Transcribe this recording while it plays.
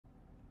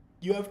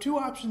You have two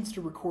options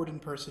to record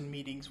in-person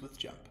meetings with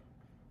Jump.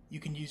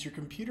 You can use your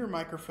computer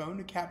microphone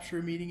to capture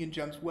a meeting in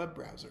Jump's web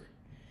browser.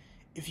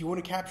 If you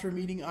want to capture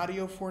meeting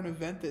audio for an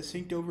event that's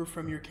synced over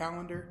from your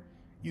calendar,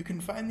 you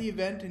can find the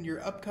event in your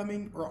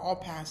Upcoming or All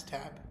Past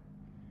tab.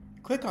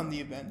 Click on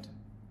the event,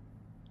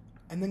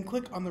 and then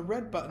click on the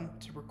red button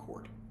to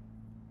record.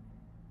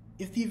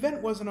 If the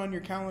event wasn't on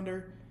your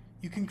calendar,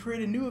 you can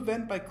create a new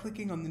event by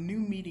clicking on the New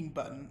Meeting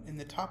button in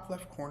the top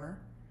left corner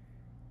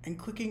and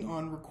clicking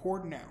on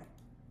Record Now.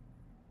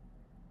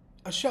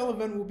 A shell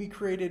event will be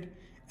created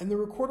and the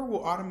recorder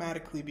will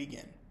automatically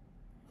begin.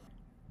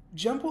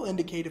 Jump will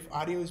indicate if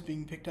audio is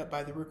being picked up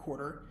by the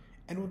recorder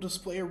and will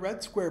display a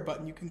red square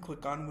button you can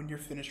click on when you're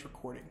finished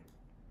recording.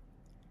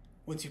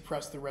 Once you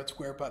press the red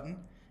square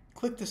button,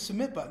 click the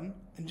Submit button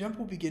and Jump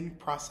will begin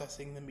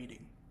processing the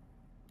meeting.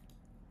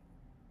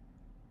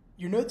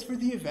 Your notes for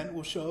the event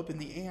will show up in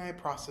the AI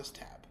Process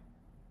tab.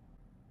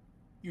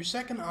 Your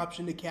second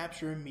option to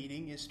capture a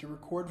meeting is to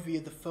record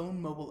via the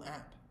phone mobile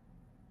app.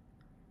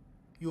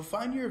 You'll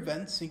find your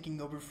events syncing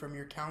over from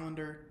your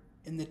calendar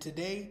in the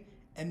Today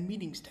and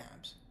Meetings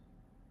tabs.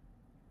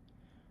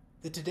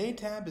 The Today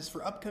tab is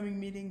for upcoming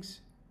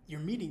meetings, your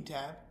Meeting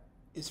tab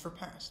is for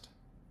past.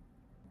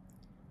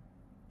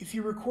 If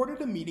you recorded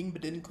a meeting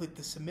but didn't click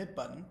the Submit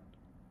button,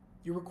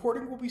 your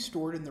recording will be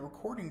stored in the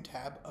Recording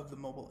tab of the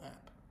mobile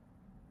app.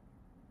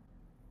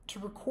 To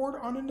record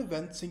on an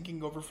event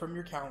syncing over from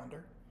your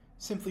calendar,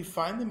 simply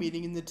find the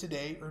meeting in the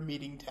Today or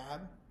Meeting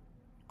tab,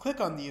 click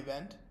on the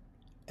event,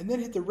 and then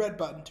hit the red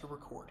button to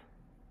record.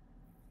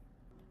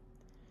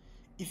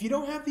 If you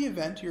don't have the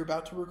event you're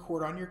about to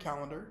record on your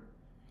calendar,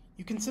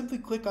 you can simply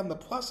click on the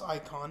plus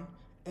icon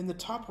in the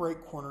top right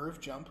corner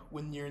of Jump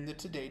when you're in the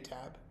Today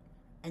tab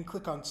and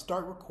click on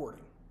Start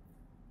Recording.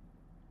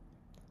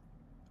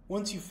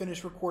 Once you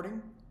finish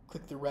recording,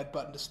 click the red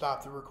button to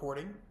stop the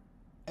recording,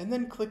 and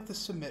then click the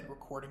Submit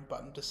Recording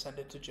button to send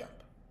it to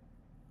Jump.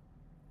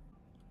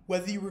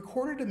 Whether you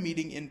recorded a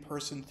meeting in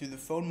person through the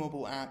phone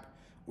mobile app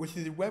or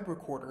through the web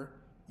recorder,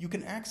 you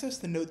can access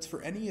the notes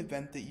for any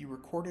event that you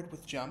recorded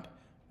with Jump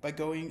by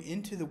going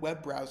into the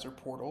web browser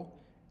portal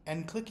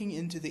and clicking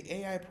into the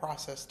AI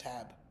Process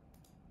tab.